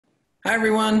Hi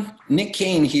everyone, Nick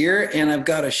Kane here, and I've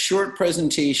got a short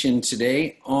presentation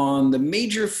today on the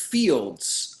major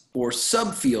fields or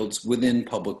subfields within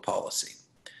public policy.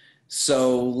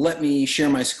 So let me share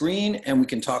my screen and we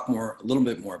can talk a little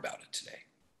bit more about it today.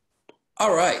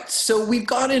 All right, so we've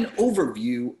got an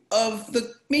overview of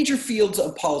the major fields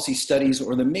of policy studies,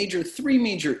 or the three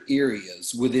major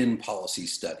areas within policy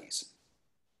studies.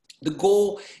 The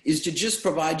goal is to just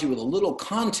provide you with a little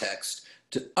context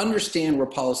to understand where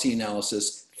policy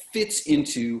analysis fits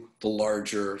into the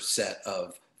larger set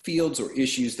of fields or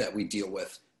issues that we deal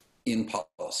with in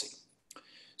policy.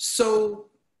 So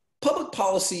public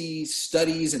policy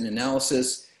studies and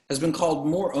analysis has been called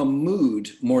more a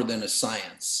mood more than a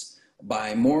science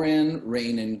by Moran,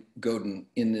 Rain, and Godin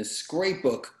in this great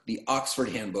book, the Oxford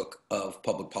Handbook of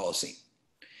Public Policy.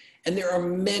 And there are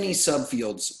many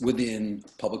subfields within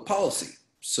public policy.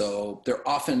 So they're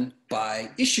often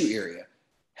by issue area: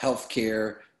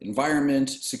 healthcare, environment,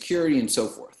 security, and so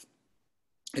forth.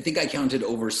 I think I counted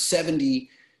over 70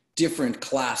 different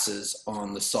classes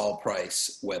on the Saul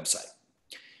Price website.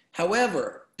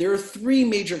 However, there are three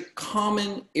major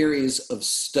common areas of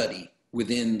study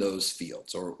within those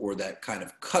fields, or that kind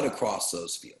of cut across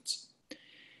those fields.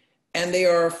 And they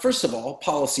are, first of all,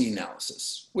 policy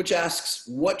analysis, which asks,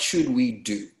 what should we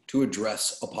do to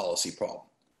address a policy problem?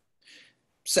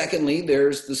 Secondly,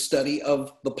 there's the study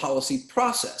of the policy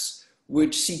process,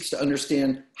 which seeks to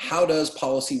understand, how does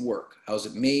policy work? How is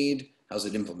it made? How is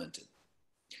it implemented?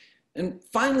 And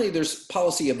finally, there's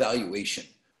policy evaluation,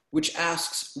 which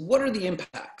asks, what are the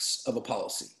impacts of a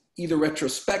policy, either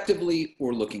retrospectively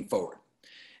or looking forward?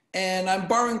 And I'm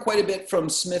borrowing quite a bit from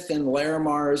Smith and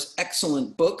Larimer's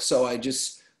excellent book, so I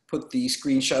just put the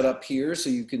screenshot up here so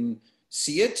you can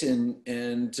see it. And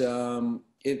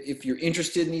if you're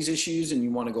interested in these issues and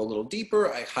you want to go a little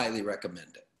deeper, I highly recommend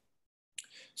it.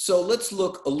 So let's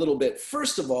look a little bit,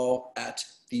 first of all, at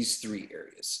these three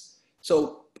areas.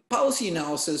 So policy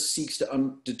analysis seeks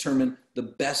to determine the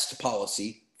best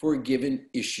policy for a given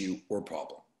issue or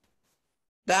problem.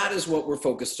 That is what we're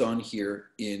focused on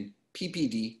here in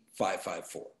PPD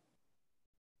 554.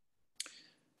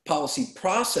 Policy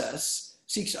process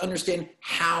seeks to understand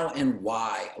how and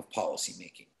why of policy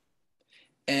making.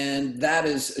 And that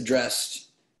is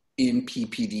addressed in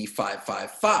PPD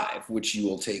 555, which you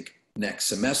will take next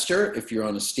semester if you're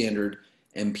on a standard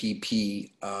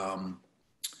MPP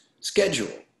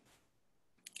schedule.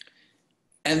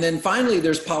 And then finally,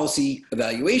 there's policy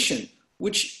evaluation,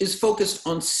 which is focused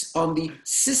on the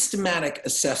systematic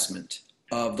assessment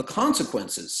of the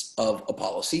consequences of a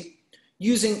policy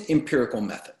using empirical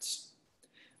methods.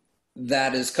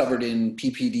 That is covered in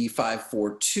PPD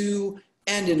 542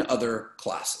 and in other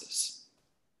classes.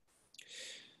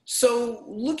 So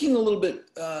looking a little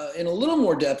bit in a little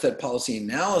more depth at policy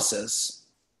analysis,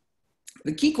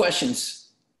 the key questions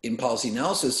in policy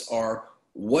analysis are,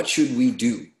 what should we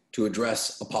do to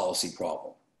address a policy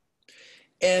problem?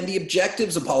 And the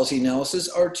objectives of policy analysis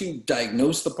are to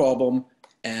diagnose the problem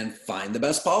and find the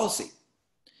best policy.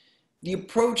 The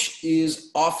approach is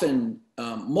often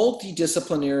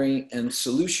multidisciplinary and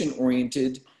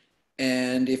solution-oriented.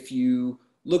 And if you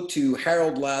look to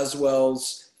Harold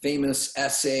Laswell's famous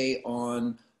essay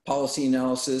on policy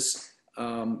analysis,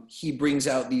 he brings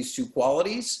out these two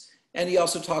qualities. And he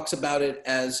also talks about it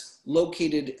as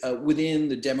located within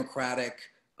the democratic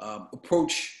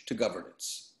approach to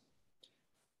governance.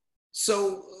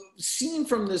 So seen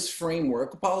from this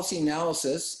framework, policy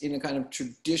analysis in a kind of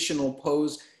traditional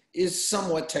pose is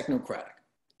somewhat technocratic.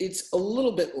 It's a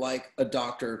little bit like a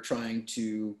doctor trying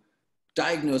to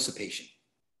diagnose a patient.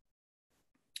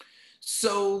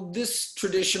 So this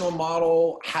traditional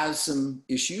model has some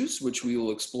issues, which we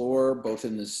will explore both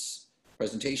in this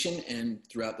presentation and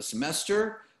throughout the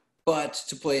semester. But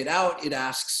to play it out, it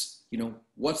asks,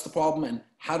 what's the problem and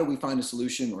how do we find a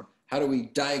solution, or how do we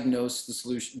diagnose the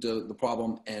solution to the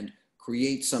problem and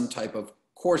create some type of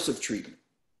course of treatment?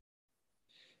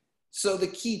 So the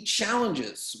key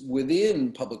challenges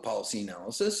within public policy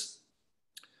analysis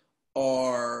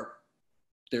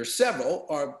there's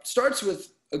several, starts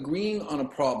with agreeing on a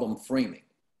problem framing.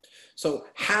 So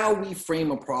how we frame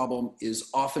a problem is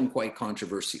often quite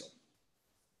controversial.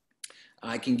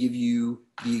 I can give you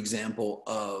the example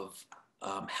of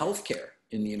healthcare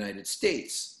in the United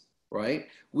States, right?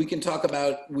 We can talk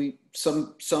about,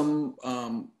 some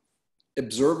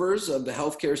observers of the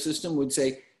healthcare system would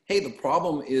say, hey, the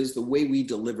problem is the way we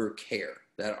deliver care,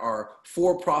 that our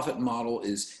for-profit model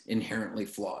is inherently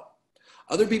flawed.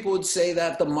 Other people would say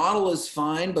that the model is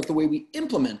fine, but the way we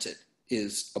implement it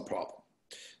is a problem.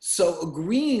 So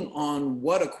agreeing on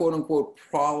what a quote unquote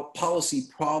policy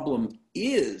problem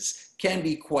is can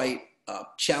be quite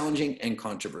challenging and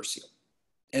controversial.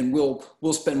 And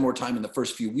we'll spend more time in the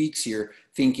first few weeks here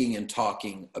thinking and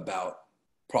talking about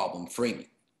problem framing.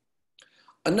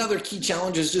 Another key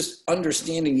challenge is just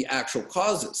understanding the actual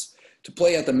causes. To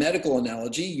play out the medical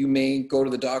analogy, you may go to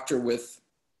the doctor with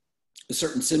a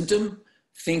certain symptom,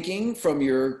 thinking from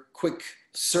your quick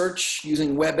search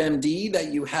using WebMD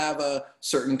that you have a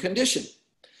certain condition.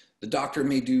 The doctor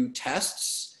may do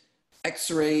tests,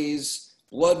 x-rays,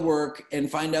 blood work, and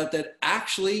find out that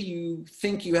actually you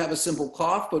think you have a simple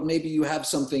cough, but maybe you have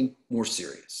something more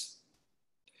serious.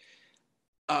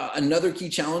 Another key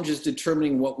challenge is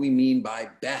determining what we mean by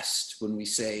best when we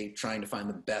say trying to find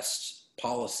the best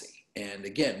policy. And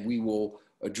again, we will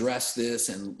address this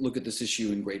and look at this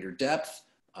issue in greater depth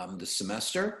this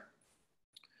semester.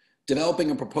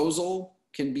 Developing a proposal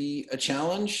can be a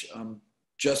challenge.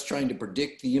 Just trying to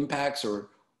predict the impacts or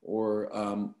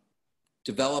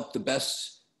develop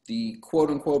the quote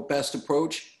unquote best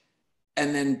approach,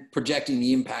 and then projecting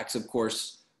the impacts, of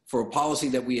course, for a policy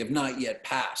that we have not yet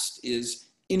passed is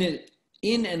in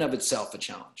and of itself a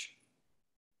challenge.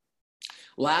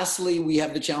 Lastly, we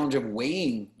have the challenge of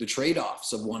weighing the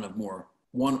trade-offs of one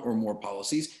or more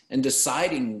policies and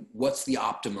deciding what's the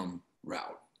optimum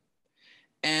route.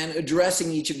 And addressing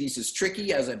each of these is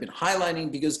tricky, as I've been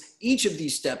highlighting, because each of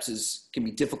these steps can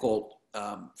be difficult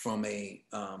from a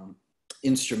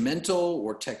instrumental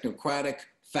or technocratic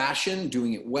fashion,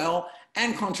 doing it well,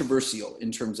 and controversial in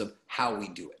terms of how we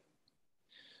do it.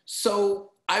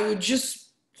 So I would just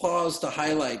pause to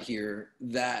highlight here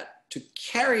that to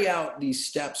carry out these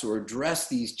steps or address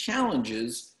these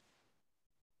challenges,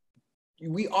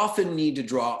 we often need to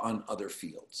draw on other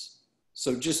fields.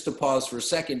 So just to pause for a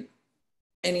second,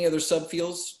 any other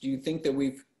subfields do you think that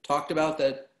we've talked about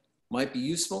that might be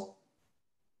useful?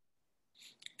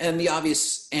 And the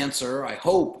obvious answer, I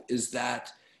hope, is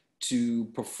that to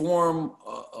perform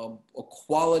a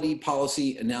quality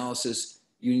policy analysis,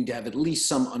 you need to have at least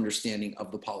some understanding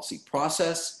of the policy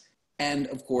process and,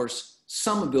 of course,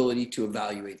 some ability to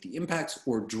evaluate the impacts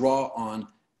or draw on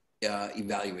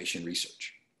evaluation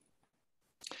research.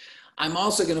 I'm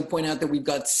also going to point out that we've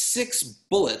got 6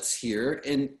 bullets here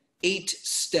and 8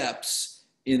 steps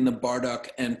in the Bardach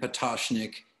and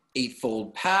Patochnik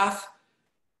 8-fold path.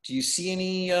 Do you see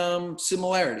any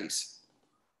similarities?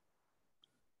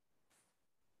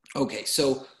 Okay,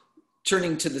 so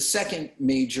turning to the second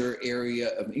major area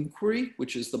of inquiry,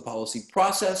 which is the policy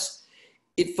process,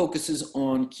 it focuses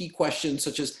on key questions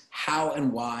such as how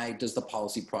and why does the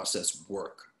policy process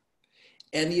work?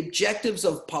 And the objectives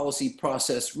of policy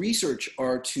process research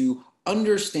are to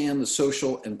understand the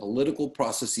social and political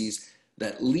processes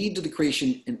that lead to the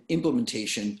creation and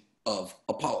implementation of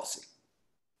a policy.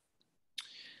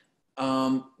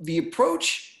 The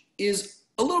approach is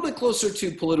a little bit closer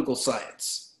to political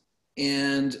science,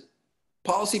 and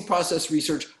policy process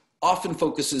research often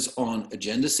focuses on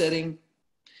agenda setting.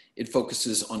 It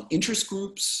focuses on interest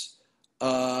groups.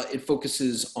 It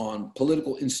focuses on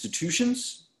political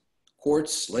institutions,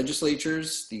 courts,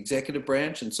 legislatures, the executive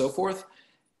branch, and so forth.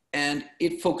 And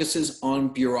it focuses on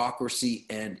bureaucracy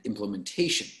and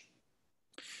implementation.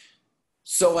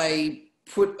 So I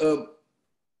put a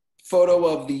photo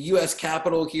of the US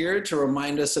Capitol here to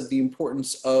remind us of the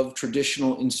importance of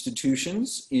traditional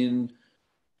institutions in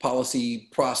policy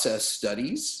process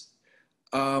studies.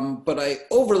 But I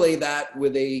overlay that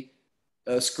with a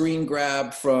screen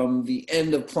grab from the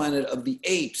end of Planet of the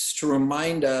Apes to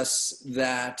remind us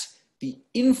that the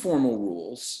informal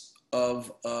rules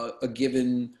of a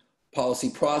given policy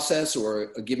process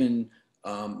or a given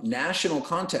national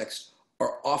context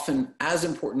are often as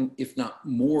important, if not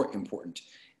more important.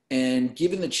 And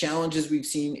given the challenges we've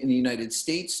seen in the United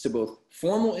States to both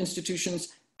formal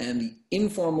institutions and the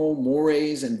informal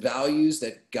mores and values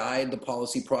that guide the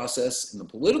policy process and the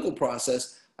political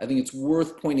process, I think it's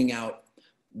worth pointing out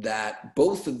that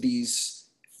both of these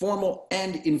formal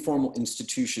and informal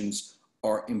institutions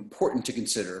are important to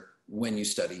consider when you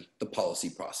study the policy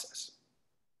process.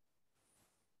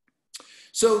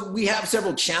 So we have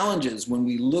several challenges when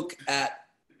we look at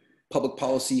public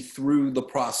policy through the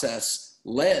process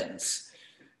lens.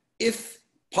 If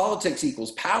politics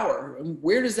equals power,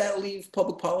 where does that leave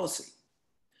public policy?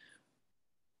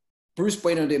 Bruce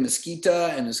Bueno de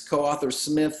Mesquita and his co-author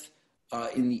Smith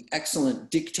in the excellent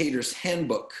Dictator's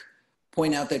Handbook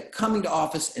point out that coming to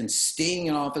office and staying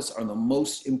in office are the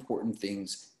most important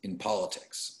things in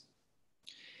politics.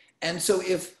 And so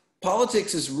if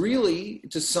politics is really,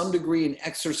 to some degree, an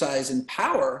exercise in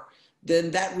power, then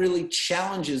that really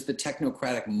challenges the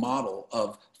technocratic model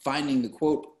of finding the,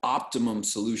 quote, optimum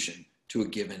solution to a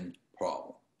given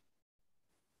problem.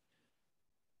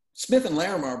 Smith and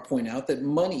Larimer point out that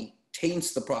money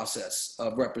taints the process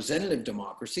of representative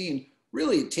democracy, and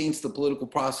really it taints the political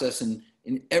process in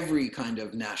every kind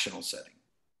of national setting.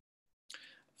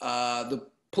 The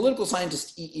political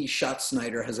scientist E.E.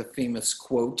 Schatzsnyder has a famous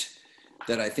quote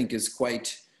that I think is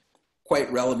quite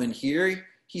relevant here.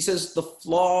 He says, "The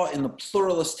flaw in the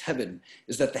pluralist heaven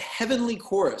is that the heavenly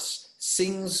chorus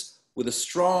sings with a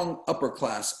strong upper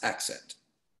class accent."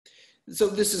 So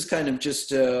this is kind of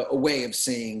just a way of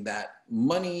saying that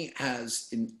money has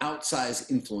an outsized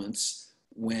influence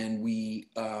when we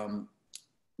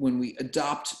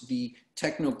adopt the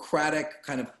technocratic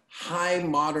kind of high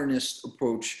modernist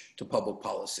approach to public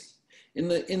policy. In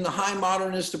the high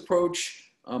modernist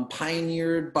approach,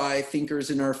 pioneered by thinkers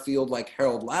in our field like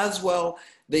Harold Laswell,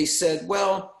 they said,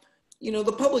 well, you know,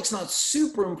 the public's not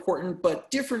super important, but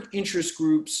different interest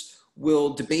groups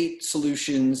will debate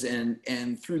solutions,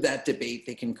 and through that debate,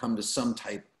 they can come to some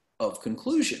type of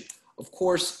conclusion. Of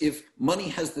course, if money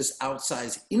has this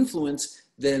outsized influence,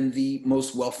 then the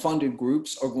most well-funded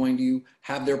groups are going to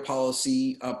have their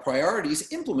policy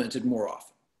priorities implemented more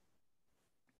often.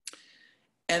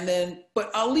 And then,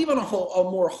 but I'll leave on a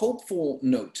more hopeful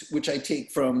note, which I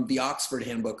take from the Oxford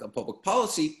Handbook of Public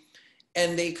Policy,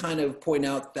 and they kind of point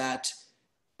out that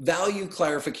value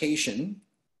clarification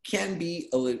can be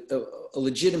a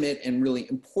legitimate and really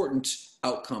important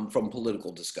outcome from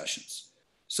political discussions.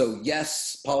 So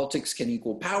yes, politics can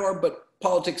equal power, but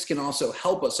politics can also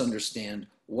help us understand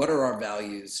what are our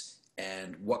values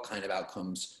and what kind of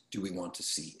outcomes do we want to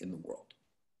see in the world.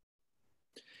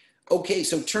 Okay,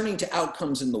 so turning to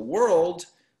outcomes in the world,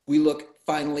 we look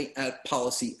finally at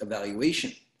policy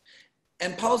evaluation.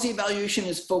 And policy evaluation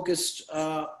is focused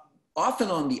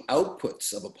often on the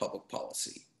outputs of a public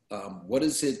policy. What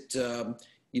is it,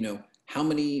 you know, how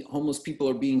many homeless people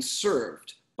are being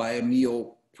served by a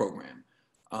meal program?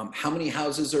 How many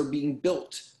houses are being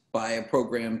built by a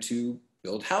program to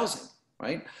build housing,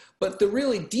 right? But the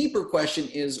really deeper question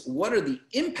is, what are the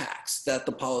impacts that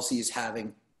the policy is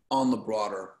having on the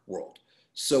broader world?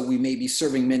 So we may be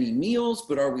serving many meals,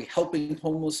 but are we helping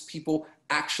homeless people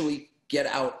actually get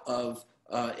out of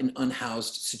an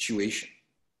unhoused situation?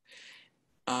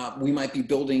 We might be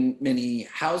building many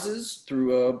houses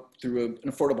through an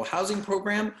affordable housing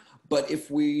program, but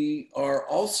if we are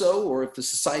also, or if the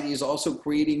society is also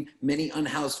creating many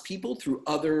unhoused people through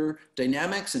other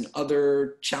dynamics and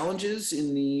other challenges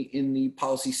in the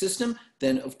policy system,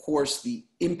 then of course the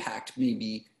impact may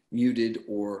be muted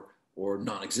or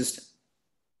non-existent.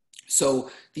 So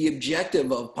the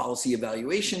objective of policy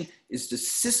evaluation is to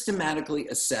systematically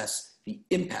assess the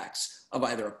impacts of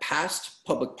either a past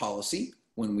public policy,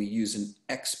 when we use an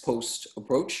ex post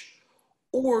approach,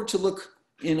 or to look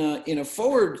in a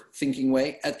forward thinking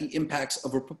way at the impacts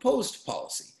of a proposed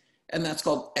policy. And that's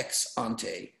called ex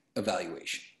ante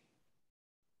evaluation.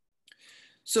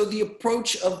 So the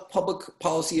approach of public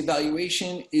policy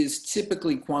evaluation is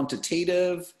typically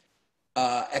quantitative,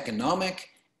 economic,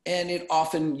 and it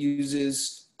often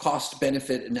uses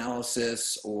cost-benefit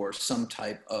analysis or some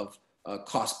type of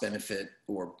cost-benefit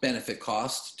or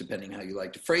benefit-cost, depending how you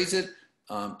like to phrase it,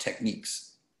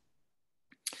 techniques.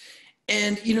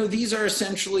 And you know, these are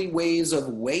essentially ways of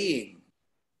weighing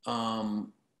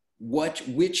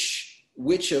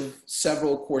which of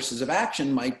several courses of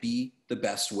action might be the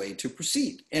best way to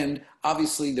proceed. And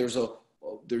obviously, there's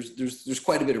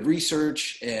quite a bit of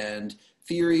research and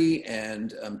theory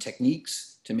and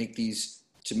techniques to make this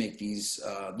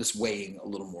weighing a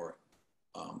little more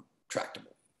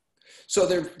tractable. So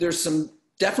there's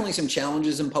definitely some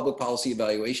challenges in public policy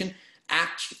evaluation.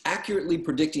 Accurately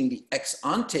predicting the ex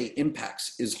ante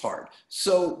impacts is hard.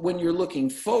 So when you're looking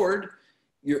forward,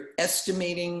 you're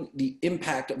estimating the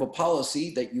impact of a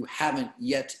policy that you haven't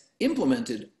yet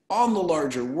implemented on the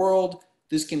larger world.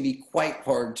 This can be quite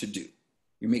hard to do.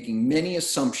 You're making many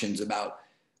assumptions about,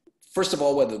 first of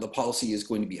all, whether the policy is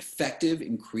going to be effective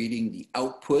in creating the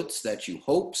outputs that you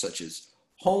hope, such as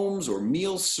homes or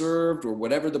meals served or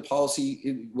whatever the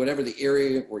policy, whatever the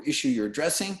area or issue you're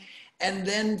addressing, and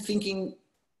then thinking,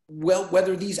 well,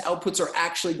 whether these outputs are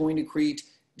actually going to create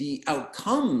the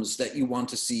outcomes that you want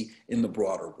to see in the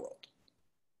broader world.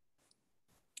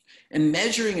 And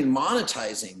measuring and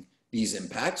monetizing these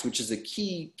impacts, which is the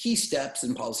key steps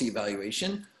in policy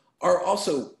evaluation,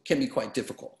 can be quite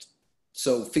difficult.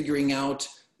 So figuring out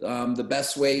the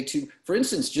best way to, for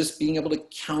instance, just being able to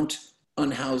count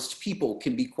unhoused people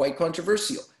can be quite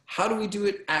controversial. How do we do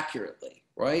it accurately,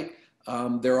 right?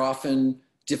 They're often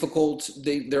difficult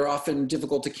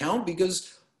to count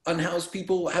because unhoused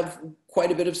people have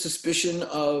quite a bit of suspicion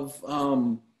of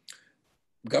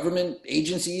government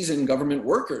agencies and government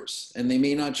workers, and they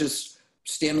may not just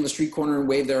stand on the street corner and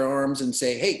wave their arms and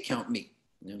say, hey, count me.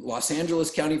 Los Angeles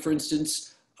County, for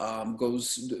instance,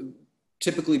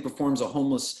 typically performs a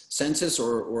homeless census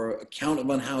or a count of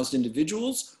unhoused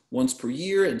individuals once per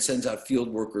year and sends out field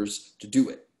workers to do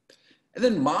it. And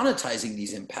then monetizing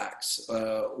these impacts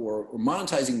or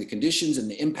monetizing the conditions and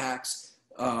the impacts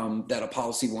that a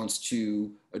policy wants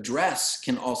to address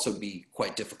can also be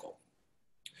quite difficult.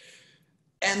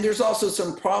 And there's also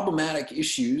some problematic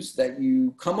issues that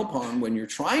you come upon when you're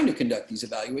trying to conduct these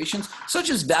evaluations,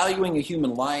 such as valuing a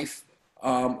human life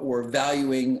or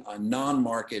valuing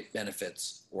non-market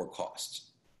benefits or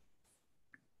costs.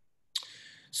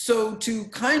 So to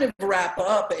kind of wrap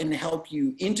up and help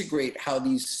you integrate how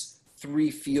these three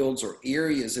fields or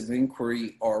areas of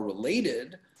inquiry are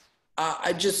related,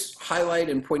 I just highlight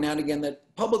and point out again that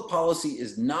public policy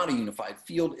is not a unified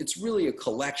field. It's really a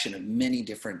collection of many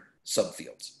different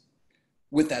subfields.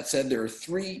 With that said, there are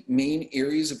three main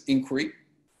areas of inquiry,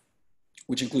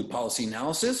 which include policy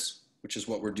analysis, which is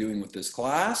what we're doing with this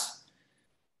class,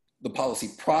 the policy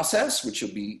process, which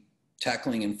you'll be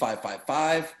tackling in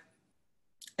 555,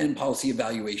 and policy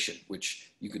evaluation,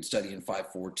 which you could study in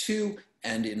 542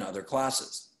 and in other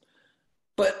classes.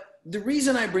 But the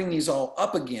reason I bring these all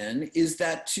up again is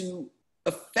that to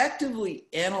effectively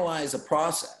analyze a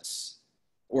process,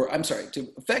 or I'm sorry, to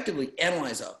effectively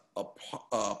analyze a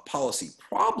policy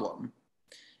problem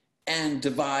and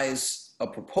devise a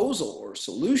proposal or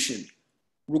solution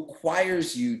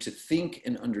requires you to think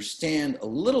and understand a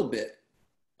little bit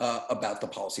about the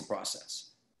policy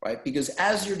process, right? Because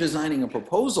as you're designing a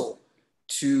proposal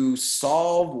to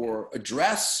solve or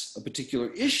address a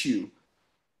particular issue,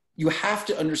 you have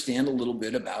to understand a little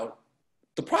bit about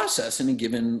the process in a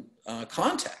given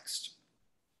context.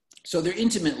 So they're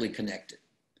intimately connected.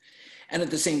 And at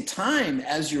the same time,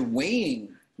 as you're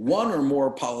weighing one or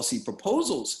more policy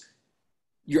proposals,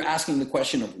 you're asking the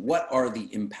question of what are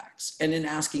the impacts? And in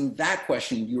asking that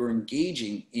question, you're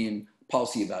engaging in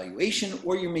policy evaluation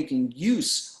or you're making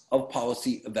use of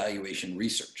policy evaluation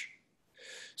research.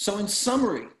 So in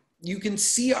summary, you can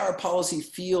see our policy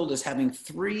field as having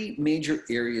three major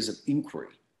areas of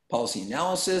inquiry: policy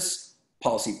analysis,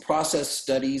 policy process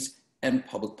studies, and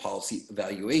public policy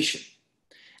evaluation.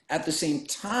 At the same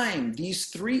time, these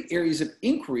three areas of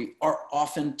inquiry are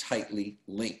often tightly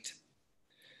linked.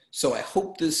 So I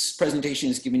hope this presentation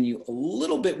has given you a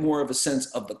little bit more of a sense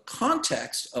of the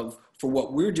context for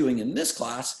what we're doing in this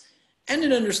class and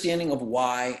an understanding of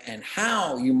why and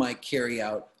how you might carry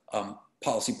out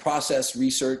policy process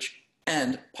research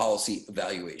and policy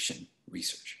evaluation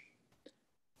research.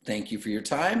 Thank you for your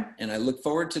time, and I look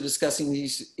forward to discussing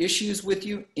these issues with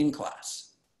you in class.